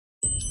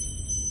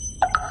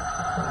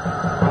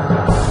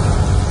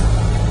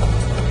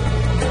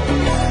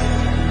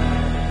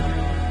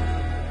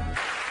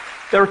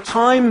There are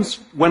times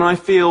when I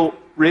feel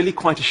really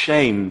quite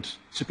ashamed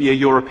to be a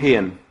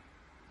European.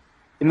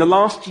 In the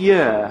last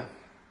year,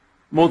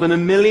 more than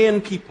 1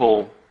 million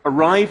people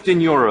arrived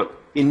in Europe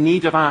in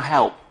need of our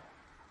help,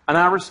 and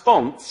our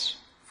response,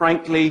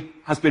 frankly,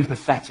 has been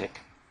pathetic.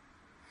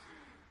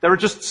 There are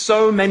just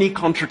so many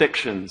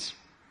contradictions.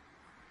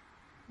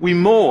 We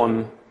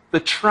mourn the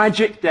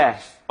tragic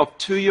death of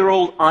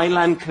 2-year-old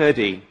Aylan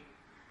Kurdi,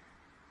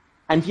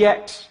 and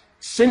yet,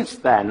 since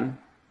then,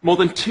 more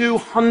than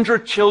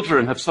 200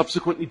 children have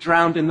subsequently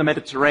drowned in the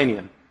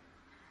Mediterranean.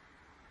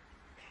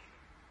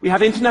 We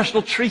have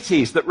international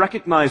treaties that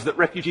recognize that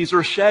refugees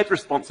are a shared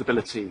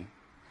responsibility,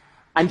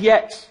 and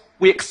yet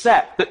we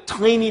accept that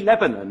tiny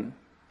Lebanon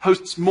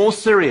hosts more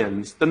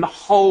Syrians than the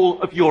whole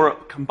of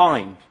Europe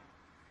combined.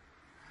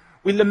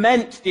 We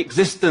lament the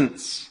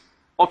existence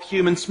of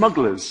human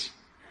smugglers,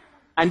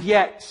 and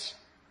yet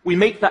we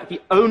make that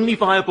the only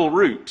viable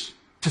route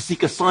to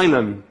seek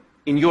asylum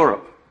in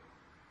Europe.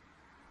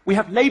 We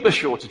have labour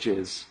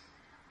shortages,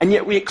 and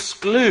yet we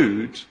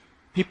exclude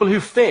people who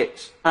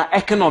fit our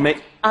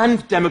economic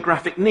and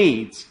demographic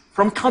needs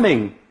from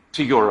coming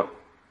to Europe.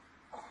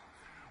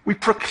 We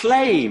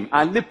proclaim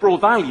our liberal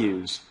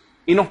values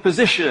in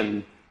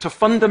opposition to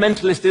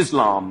fundamentalist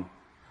Islam,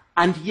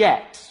 and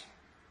yet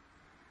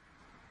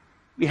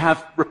we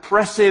have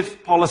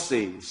repressive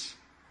policies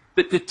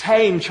that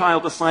detain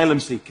child asylum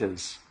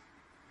seekers,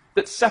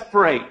 that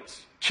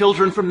separate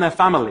children from their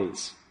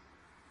families,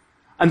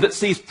 and that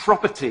seize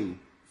property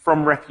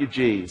from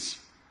refugees.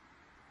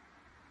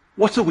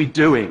 What are we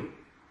doing?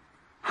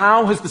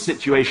 How has the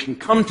situation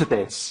come to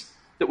this,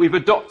 that we've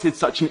adopted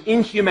such an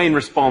inhumane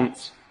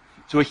response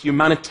to a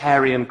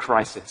humanitarian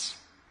crisis?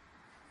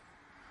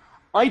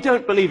 I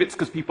don't believe it's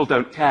because people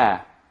don't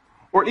care,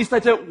 or at least I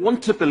don't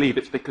want to believe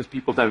it's because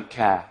people don't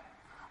care.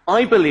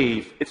 I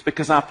believe it's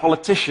because our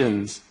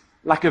politicians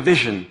lack a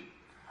vision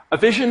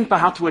for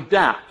how to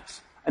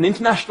adapt an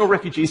international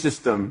refugee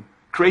system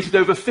created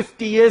over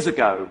 50 years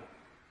ago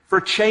for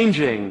a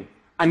changing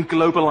and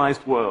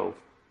globalized world.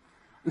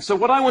 And so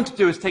what I want to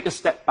do is take a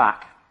step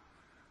back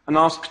and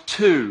ask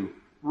two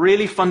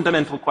really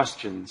fundamental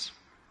questions.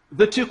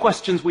 The two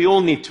questions we all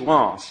need to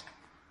ask.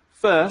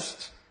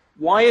 First,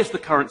 why is the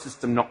current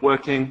system not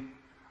working?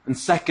 And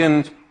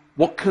second,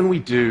 what can we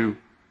do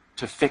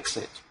to fix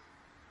it?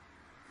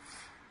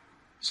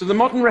 So the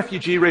modern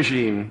refugee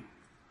regime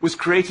was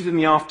created in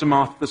the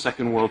aftermath of the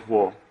Second World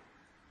War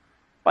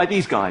by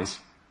these guys.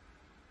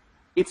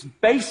 Its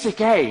basic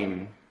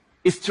aim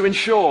is to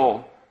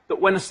ensure that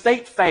when a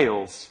state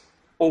fails,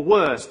 or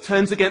worse,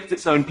 turns against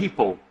its own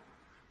people,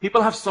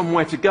 people have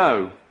somewhere to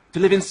go, to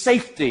live in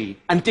safety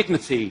and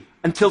dignity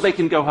until they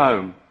can go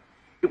home.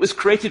 It was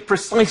created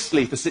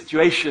precisely for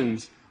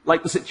situations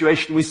like the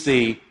situation we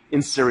see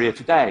in Syria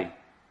today.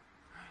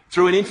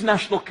 Through an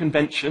international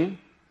convention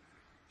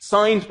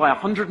signed by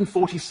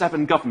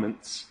 147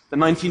 governments, the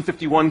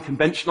 1951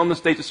 Convention on the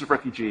Status of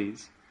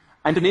Refugees,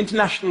 and an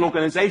international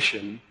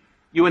organization,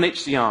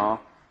 UNHCR,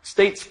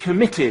 states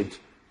committed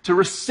to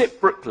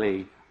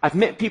reciprocally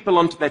admit people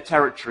onto their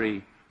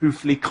territory who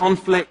flee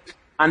conflict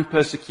and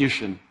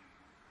persecution.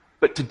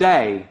 But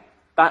today,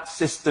 that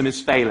system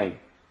is failing.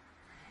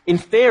 In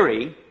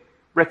theory,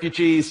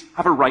 refugees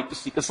have a right to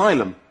seek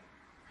asylum.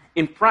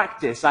 In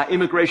practice, our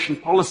immigration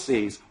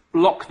policies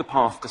block the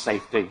path to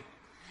safety.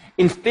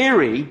 In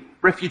theory,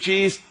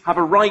 refugees have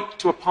a right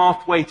to a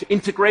pathway to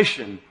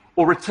integration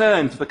or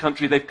return to the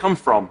country they've come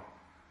from.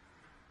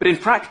 But in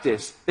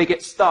practice, they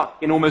get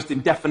stuck in almost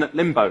indefinite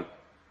limbo.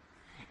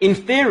 In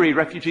theory,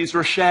 refugees are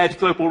a shared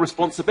global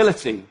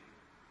responsibility.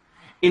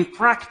 In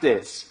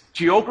practice,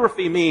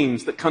 geography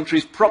means that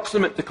countries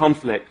proximate to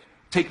conflict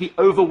take the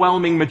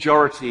overwhelming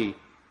majority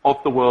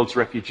of the world's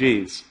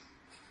refugees.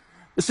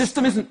 The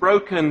system isn't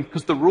broken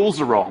because the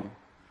rules are wrong.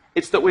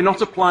 It's that we're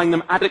not applying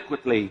them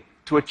adequately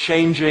to a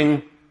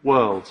changing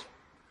world.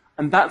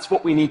 And that's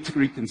what we need to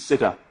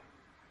reconsider.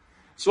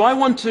 So I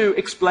want to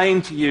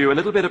explain to you a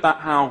little bit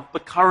about how the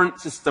current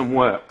system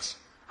works.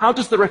 How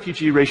does the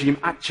refugee regime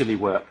actually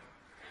work?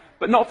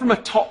 But not from a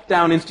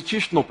top-down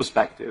institutional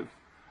perspective,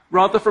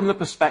 rather from the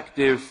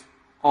perspective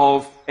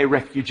of a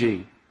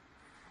refugee.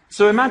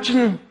 So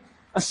imagine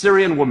a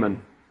Syrian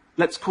woman.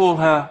 Let's call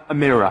her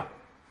Amira.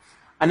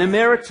 And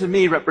Amira, to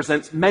me,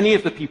 represents many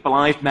of the people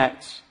I've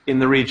met in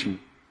the region.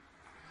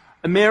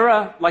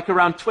 Amira, like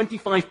around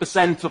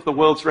 25% of the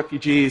world's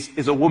refugees,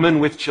 is a woman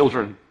with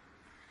children.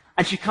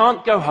 And she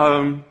can't go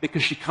home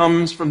because she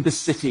comes from this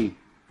city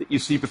that you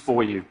see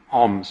before you,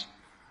 Homs,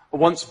 a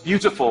once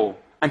beautiful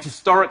and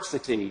historic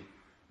city,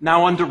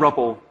 now under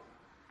rubble,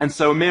 and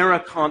so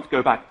Amira can't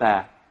go back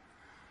there.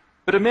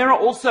 But Amira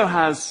also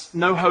has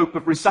no hope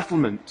of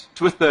resettlement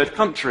to a third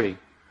country,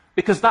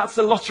 because that's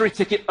a lottery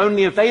ticket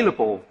only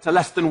available to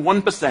less than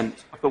 1%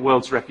 of the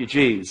world's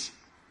refugees.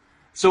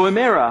 So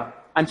Amira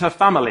and her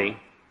family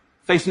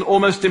face an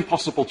almost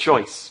impossible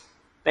choice.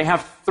 They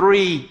have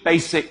three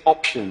basic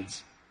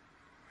options.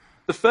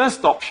 The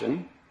first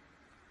option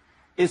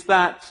is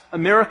that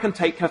Amira can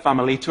take her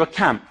family to a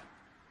camp.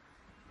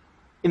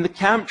 In the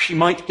camp, she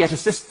might get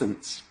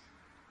assistance.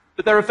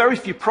 But there are very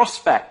few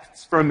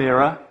prospects for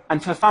Amira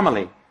and her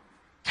family.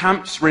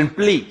 Camps were in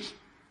bleak,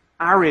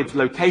 arid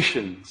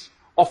locations,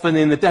 often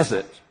in the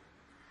desert.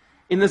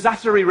 In the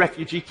Zaatari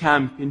refugee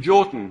camp in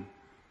Jordan,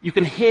 you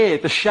can hear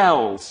the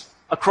shells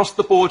across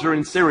the border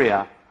in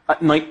Syria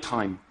at night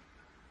time.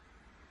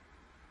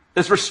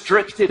 There's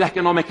restricted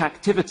economic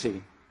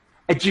activity.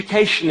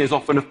 Education is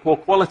often of poor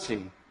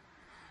quality.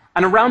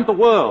 And around the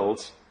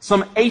world,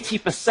 some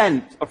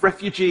 80% of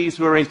refugees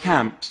who are in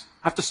camps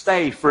have to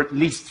stay for at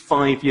least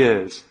 5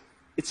 years.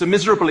 It's a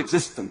miserable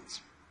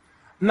existence.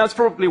 And that's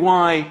probably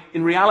why,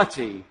 in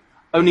reality,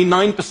 only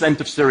 9%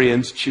 of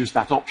Syrians choose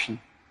that option.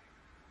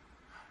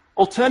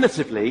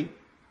 Alternatively,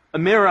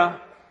 Amira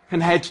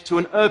can head to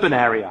an urban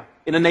area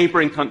in a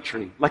neighboring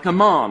country, like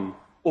Amman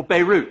or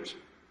Beirut.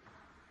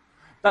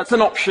 That's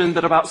an option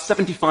that about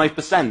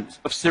 75%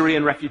 of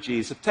Syrian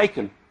refugees have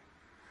taken.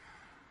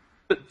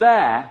 But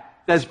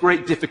there's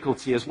great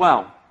difficulty as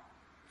well.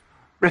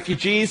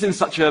 Refugees in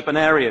such urban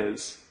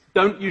areas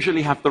don't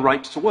usually have the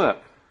right to work.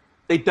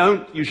 They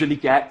don't usually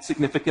get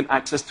significant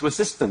access to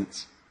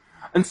assistance.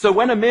 And so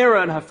when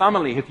Amira and her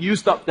family have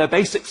used up their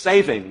basic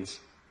savings,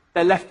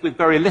 they're left with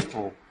very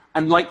little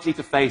and likely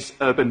to face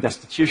urban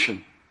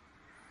destitution.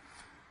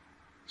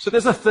 So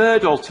there's a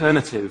third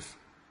alternative,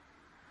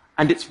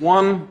 and it's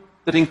one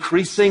that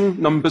increasing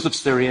numbers of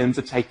Syrians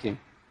are taking.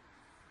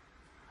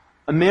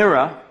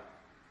 Amira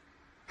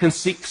can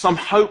seek some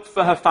hope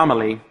for her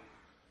family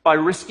by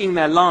risking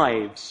their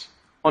lives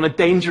on a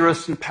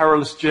dangerous and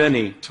perilous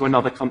journey to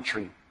another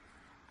country.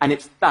 And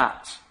it's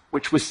that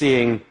which we're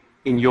seeing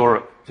in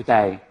Europe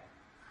today.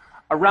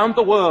 Around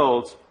the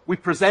world, we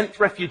present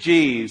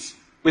refugees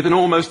with an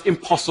almost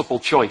impossible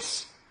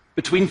choice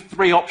between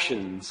 3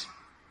 options: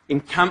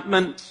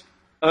 encampment,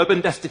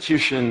 urban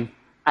destitution,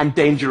 and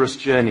dangerous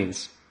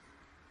journeys.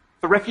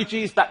 For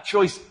refugees, that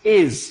choice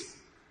is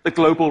the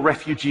global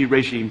refugee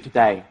regime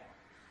today.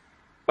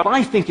 But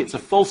I think it's a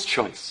false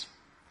choice.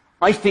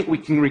 I think we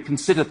can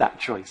reconsider that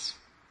choice.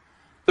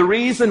 The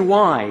reason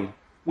why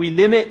we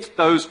limit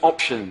those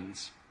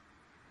options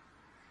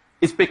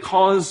is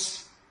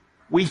because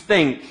we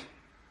think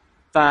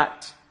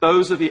that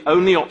those are the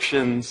only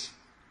options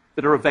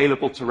that are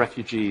available to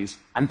refugees,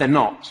 and they're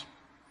not.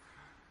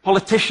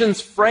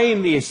 Politicians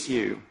frame the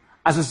issue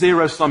as a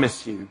zero-sum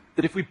issue,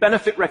 that if we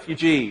benefit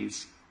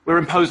refugees, we're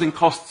imposing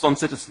costs on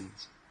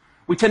citizens.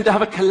 We tend to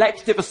have a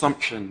collective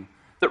assumption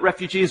that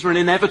refugees are an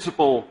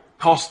inevitable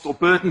cost or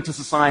burden to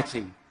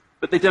society,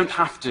 but they don't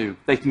have to,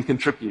 they can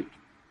contribute.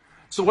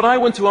 So what I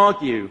want to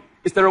argue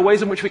is there are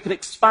ways in which we can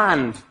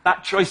expand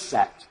that choice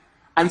set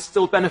and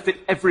still benefit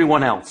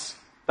everyone else,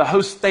 the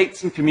host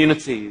states and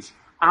communities,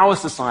 our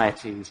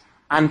societies,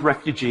 and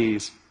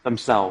refugees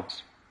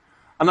themselves.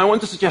 And I want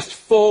to suggest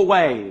 4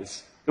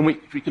 ways in which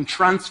we can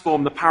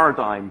transform the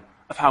paradigm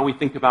of how we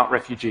think about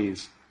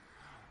refugees.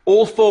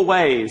 All 4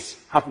 ways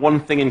have one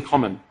thing in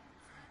common.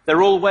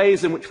 They're all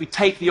ways in which we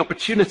take the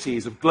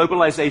opportunities of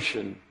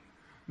globalization,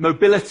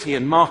 mobility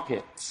and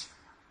markets,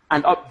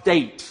 and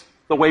update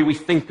the way we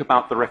think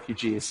about the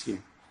refugee issue.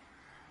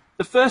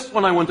 The first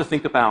one I want to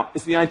think about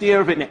is the idea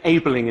of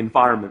enabling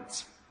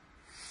environments.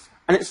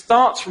 And it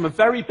starts from a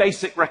very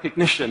basic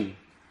recognition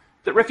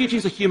that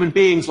refugees are human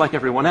beings like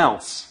everyone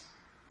else,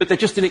 but they're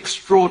just in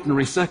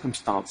extraordinary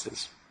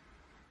circumstances.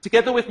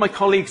 Together with my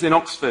colleagues in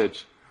Oxford,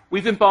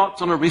 we've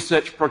embarked on a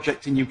research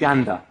project in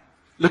Uganda,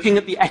 looking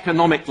at the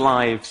economic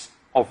lives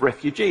of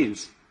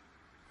refugees.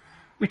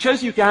 We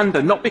chose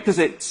Uganda not because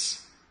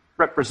it's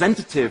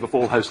representative of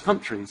all host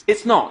countries.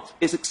 It's not.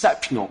 It's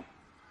exceptional.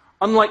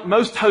 Unlike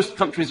most host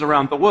countries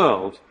around the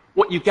world,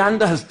 what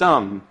Uganda has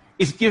done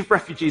is give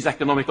refugees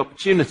economic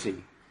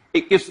opportunity.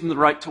 It gives them the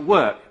right to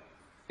work.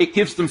 It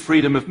gives them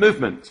freedom of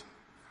movement.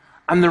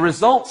 And the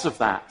results of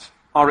that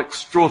are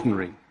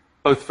extraordinary,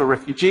 both for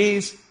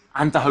refugees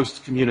and the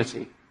host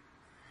community.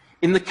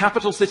 In the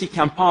capital city,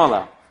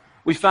 Kampala,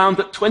 we found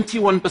that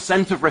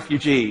 21% of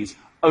refugees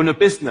own a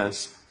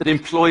business that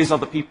employs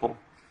other people.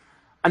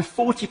 And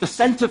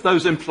 40% of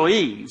those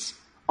employees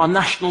are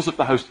nationals of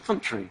the host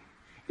country.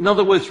 In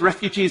other words,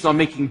 refugees are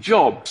making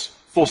jobs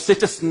for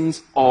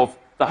citizens of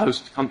the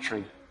host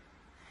country.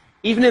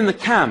 Even in the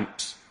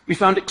camps, we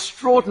found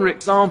extraordinary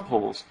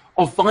examples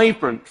of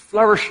vibrant,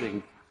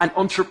 flourishing, and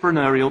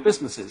entrepreneurial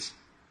businesses.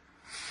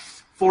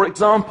 For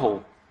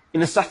example,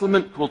 in a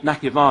settlement called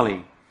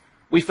Nakivale,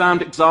 we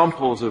found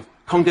examples of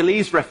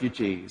Congolese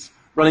refugees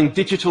running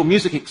digital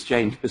music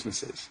exchange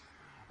businesses.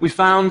 We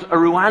found a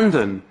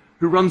Rwandan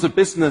who runs a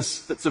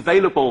business that's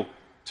available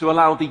to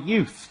allow the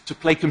youth to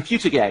play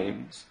computer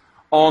games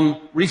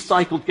on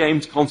recycled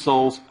games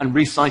consoles and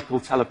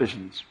recycled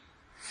televisions.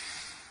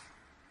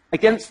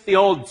 Against the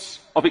odds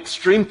of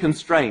extreme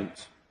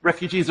constraint,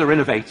 refugees are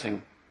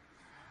innovating.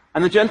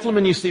 And the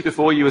gentleman you see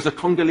before you is a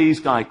Congolese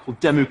guy called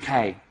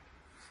Demuke.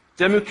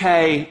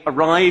 Demuke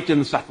arrived in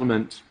the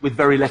settlement with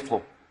very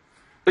little,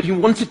 but he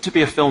wanted to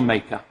be a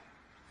filmmaker.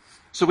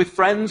 So with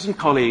friends and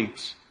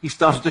colleagues, he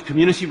started a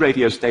community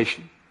radio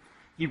station.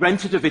 He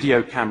rented a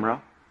video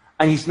camera,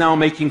 and he's now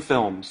making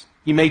films.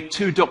 He made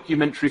 2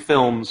 documentary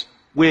films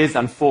with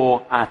and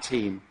for our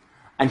team.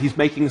 and he's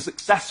making a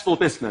successful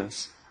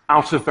business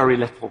out of very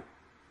little.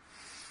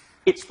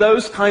 It's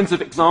those kinds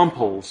of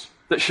examples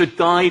that should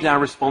guide our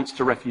response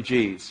to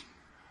refugees.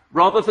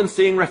 Rather than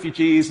seeing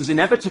refugees as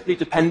inevitably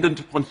dependent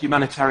upon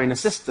humanitarian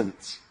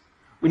assistance,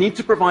 we need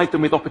to provide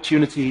them with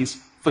opportunities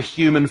for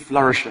human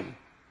flourishing.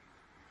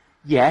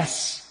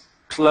 Yes,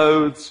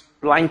 clothes,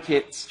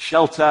 blankets,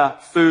 shelter,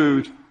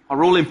 food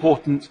are all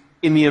important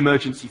in the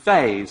emergency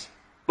phase,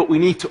 but we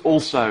need to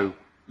also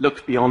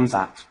look beyond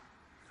that.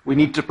 We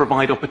need to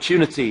provide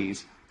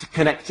opportunities to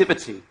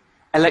connectivity,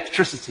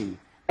 electricity,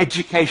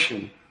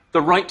 education,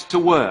 the right to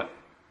work,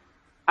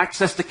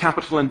 access to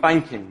capital and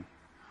banking,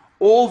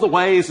 all the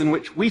ways in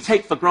which we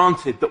take for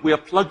granted that we are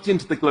plugged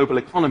into the global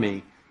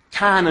economy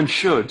can and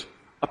should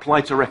apply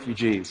to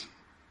refugees.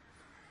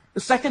 The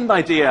second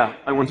idea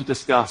I want to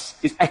discuss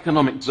is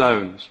economic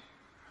zones.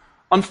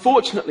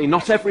 Unfortunately,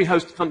 not every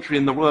host country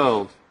in the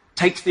world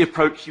takes the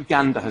approach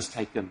Uganda has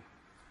taken.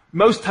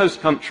 Most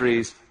host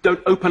countries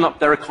don't open up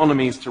their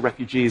economies to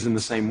refugees in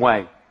the same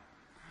way.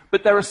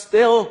 But there are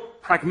still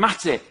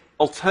pragmatic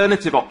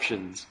alternative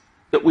options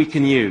that we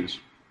can use.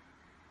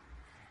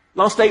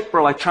 Last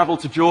April, I traveled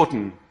to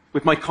Jordan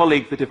with my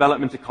colleague, the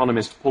development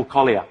economist Paul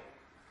Collier.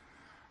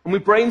 And we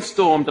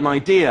brainstormed an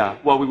idea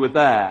while we were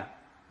there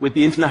with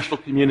the international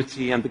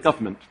community and the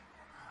government.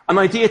 An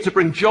idea to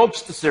bring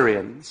jobs to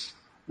Syrians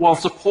while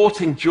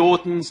supporting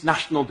Jordan's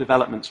national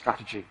development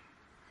strategy.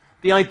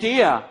 The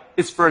idea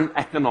is for an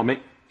economic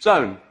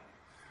zone,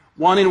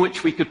 one in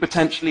which we could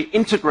potentially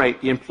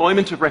integrate the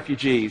employment of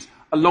refugees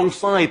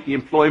alongside the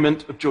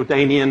employment of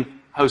Jordanian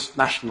host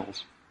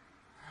nationals.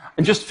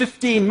 And just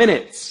 15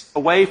 minutes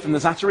away from the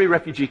Zaatari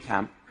refugee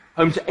camp,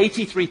 home to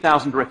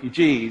 83,000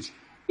 refugees,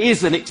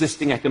 is an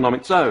existing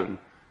economic zone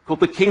called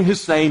the King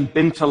Hussein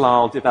bin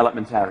Talal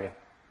Development Area.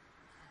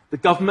 The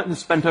government has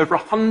spent over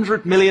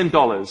 $100 million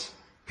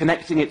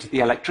connecting it to the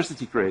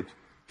electricity grid,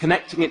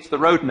 connecting it to the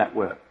road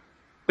network,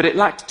 but it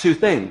lacked two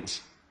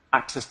things: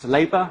 access to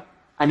labour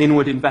and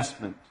inward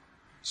investment.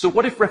 So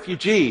what if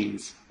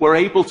refugees were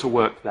able to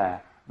work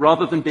there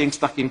rather than being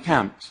stuck in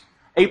camps,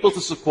 able to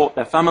support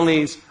their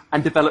families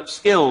and develop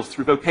skills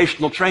through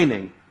vocational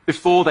training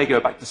before they go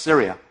back to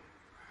Syria?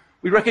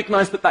 We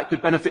recognise that that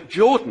could benefit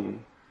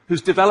Jordan,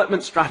 whose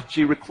development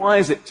strategy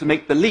requires it to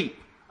make the leap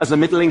as a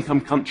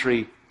middle-income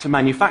country to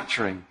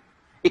manufacturing.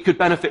 It could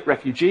benefit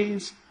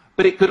refugees,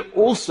 but it could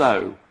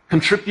also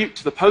contribute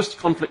to the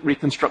post-conflict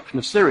reconstruction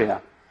of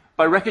Syria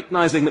by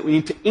recognising that we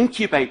need to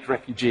incubate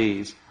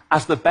refugees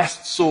as the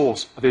best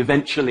source of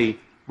eventually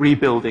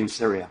rebuilding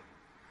Syria.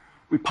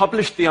 We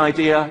published the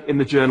idea in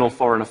the journal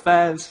Foreign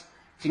Affairs.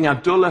 King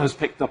Abdullah has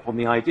picked up on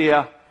the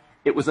idea.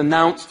 It was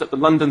announced at the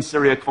London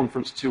Syria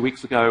conference 2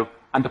 weeks ago,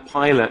 and a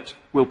pilot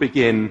will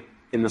begin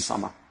in the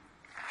summer.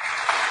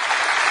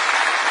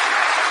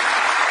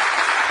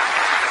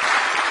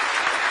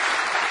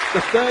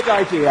 The third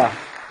idea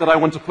that I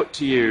want to put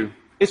to you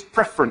is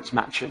preference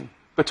matching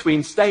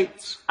between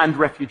states and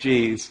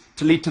refugees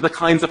to lead to the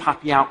kinds of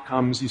happy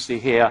outcomes you see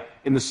here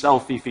in the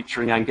selfie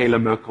featuring Angela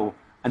Merkel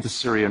and a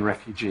Syrian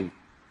refugee.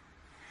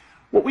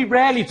 What we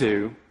rarely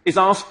do is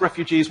ask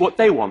refugees what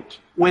they want,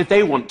 where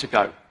they want to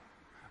go.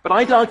 But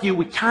I'd argue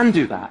we can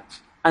do that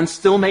and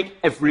still make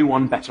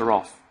everyone better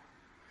off.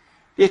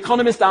 The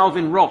economist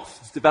Alvin Roth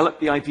has developed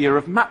the idea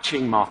of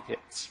matching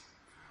markets,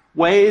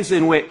 ways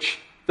in which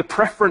the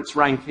preference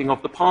ranking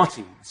of the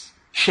parties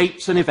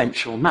shapes an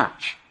eventual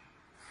match.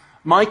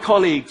 My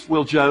colleagues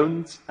Will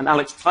Jones and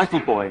Alex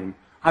Teitelboim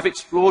have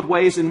explored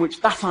ways in which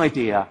that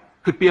idea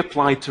could be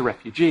applied to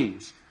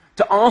refugees,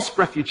 to ask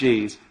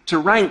refugees to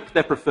rank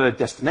their preferred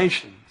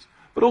destinations,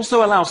 but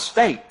also allow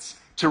states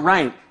to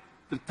rank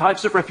the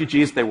types of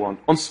refugees they want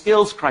on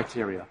skills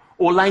criteria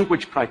or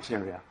language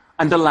criteria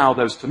and allow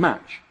those to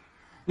match.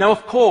 Now,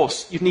 of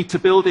course, you need to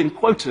build in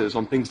quotas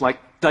on things like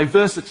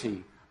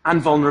diversity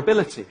and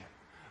vulnerability,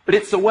 but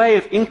it's a way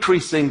of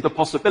increasing the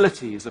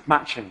possibilities of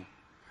matching.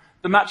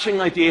 The matching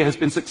idea has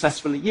been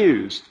successfully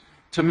used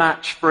to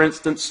match, for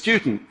instance,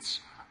 students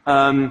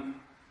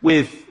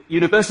with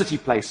university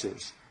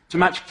places, to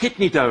match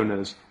kidney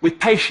donors with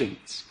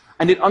patients,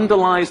 and it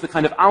underlies the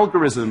kind of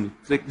algorithm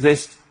that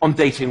exists on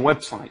dating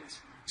websites.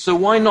 So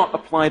why not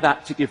apply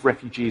that to give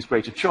refugees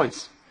greater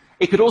choice?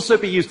 It could also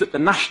be used at the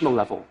national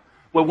level,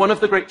 where one of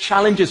the great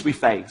challenges we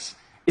face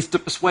is to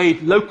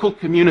persuade local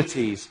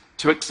communities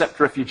to accept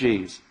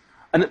refugees.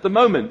 And at the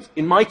moment,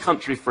 in my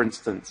country, for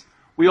instance,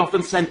 we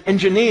often send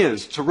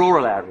engineers to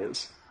rural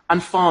areas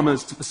and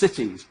farmers to the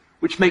cities,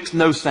 which makes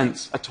no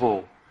sense at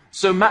all.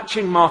 So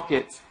matching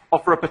markets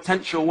offer a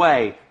potential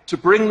way to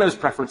bring those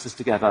preferences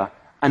together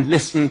and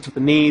listen to the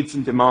needs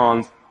and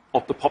demands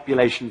of the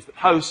populations that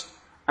host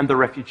and the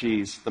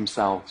refugees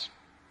themselves.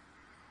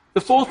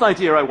 The fourth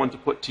idea I want to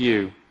put to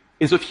you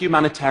is of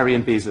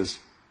humanitarian visas.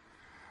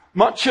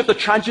 Much of the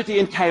tragedy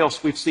and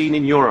chaos we've seen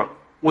in Europe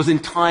was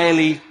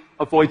entirely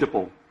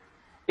avoidable.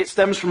 It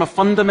stems from a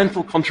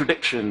fundamental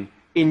contradiction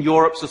in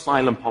Europe's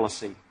asylum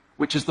policy,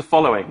 which is the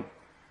following: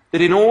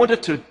 that in order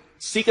to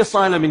seek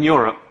asylum in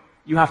Europe,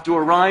 you have to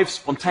arrive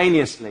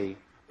spontaneously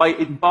by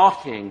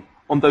embarking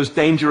on those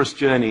dangerous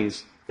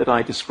journeys that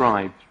I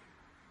described.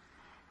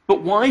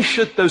 But why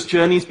should those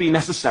journeys be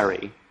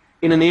necessary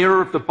in an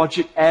era of the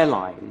budget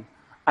airline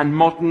and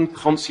modern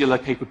consular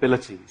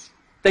capabilities?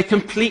 They're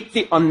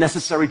completely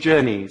unnecessary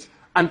journeys,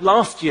 and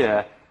last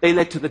year they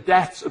led to the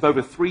deaths of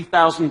over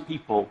 3,000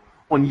 people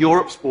on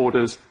Europe's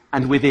borders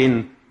and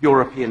within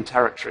European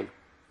territory.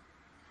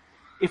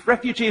 If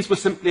refugees were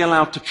simply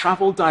allowed to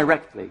travel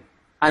directly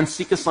and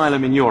seek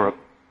asylum in Europe,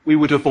 we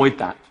would avoid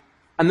that.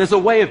 And there's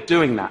a way of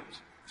doing that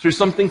through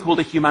something called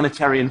a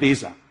humanitarian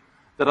visa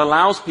that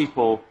allows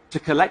people to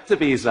collect a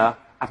visa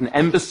at an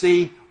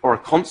embassy or a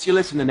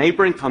consulate in a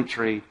neighboring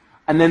country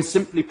and then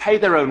simply pay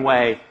their own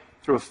way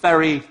through a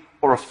ferry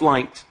or a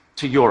flight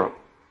to Europe.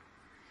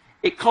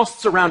 It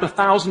costs around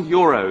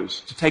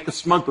 €1,000 to take a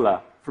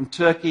smuggler from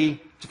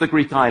Turkey to the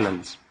Greek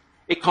islands.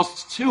 It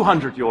costs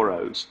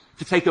 €200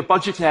 to take a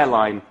budget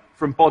airline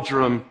from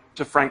Bodrum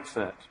to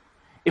Frankfurt.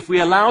 If we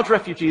allowed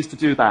refugees to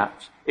do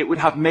that, it would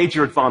have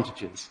major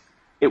advantages.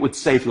 It would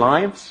save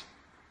lives.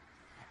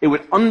 It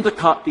would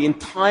undercut the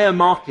entire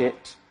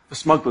market for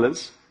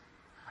smugglers.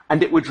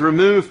 And it would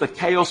remove the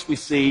chaos we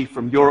see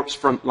from Europe's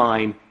front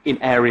line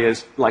in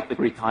areas like the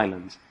Greek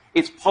islands.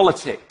 It's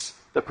politics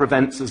that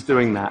prevents us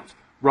doing that,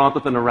 rather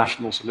than a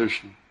rational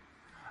solution.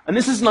 And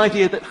this is an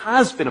idea that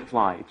has been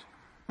applied.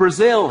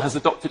 Brazil has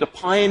adopted a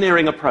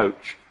pioneering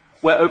approach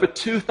where over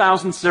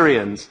 2,000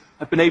 Syrians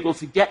have been able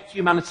to get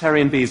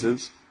humanitarian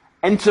visas,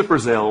 enter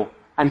Brazil,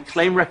 and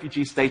claim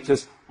refugee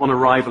status on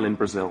arrival in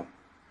Brazil.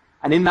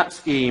 And in that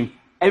scheme,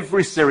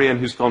 every Syrian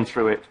who's gone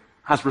through it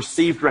has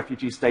received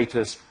refugee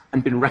status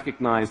and been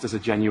recognized as a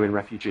genuine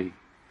refugee.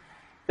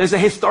 There's a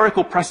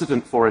historical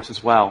precedent for it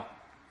as well.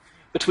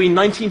 Between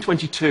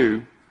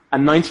 1922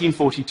 and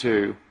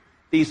 1942,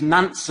 these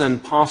Nansen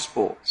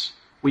passports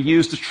were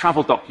used as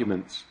travel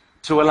documents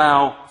to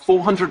allow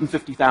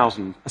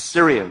 450,000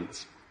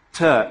 Assyrians,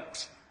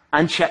 Turks,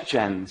 and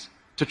Chechens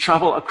to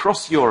travel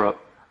across Europe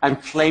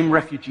and claim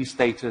refugee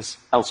status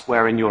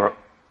elsewhere in Europe.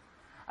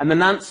 And the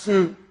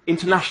Nansen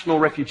International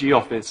Refugee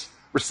Office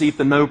received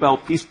the Nobel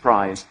Peace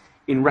Prize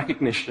in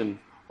recognition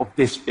of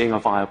this being a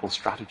viable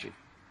strategy.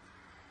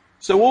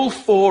 So all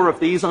four of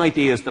these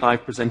ideas that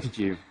I've presented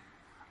you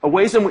are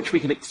ways in which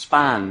we can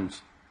expand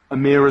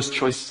Amira's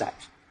choice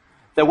set.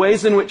 They're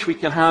ways in which we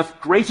can have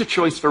greater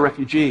choice for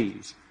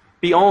refugees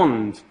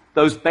beyond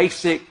those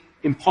basic,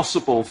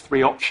 impossible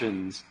three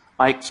options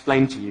I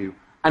explained to you,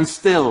 and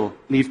still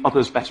leave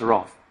others better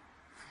off.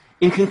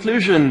 In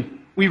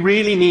conclusion, we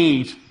really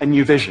need a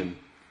new vision,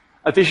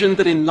 a vision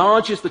that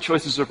enlarges the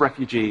choices of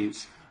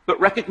refugees, but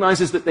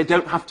recognizes that they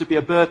don't have to be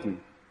a burden.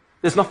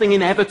 There's nothing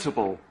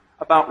inevitable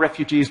about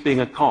refugees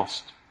being a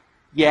cost.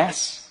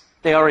 Yes,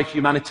 they are a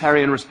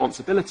humanitarian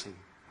responsibility,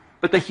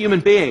 but they're human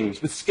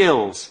beings with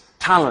skills,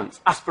 talents,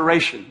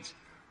 aspirations,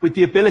 with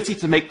the ability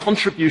to make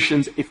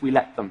contributions if we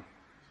let them.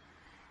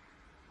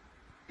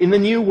 In the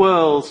new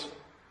world,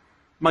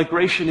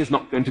 migration is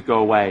not going to go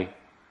away.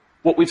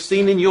 What we've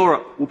seen in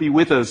Europe will be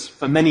with us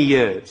for many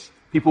years.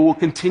 People will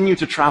continue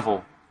to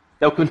travel.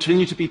 They'll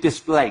continue to be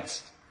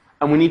displaced.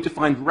 And we need to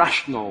find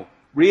rational,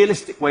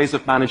 realistic ways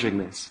of managing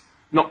this,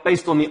 not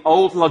based on the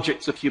old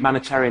logics of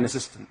humanitarian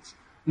assistance,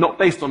 not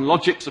based on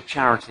logics of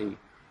charity,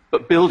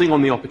 but building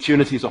on the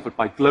opportunities offered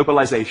by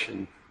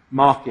globalization,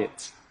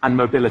 markets, and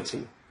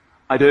mobility.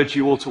 I'd urge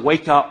you all to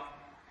wake up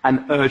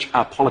and urge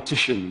our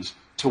politicians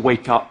to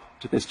wake up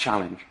to this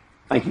challenge.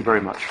 Thank you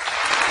very much.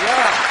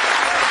 Yeah.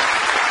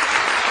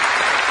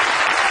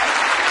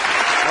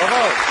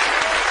 Bravo.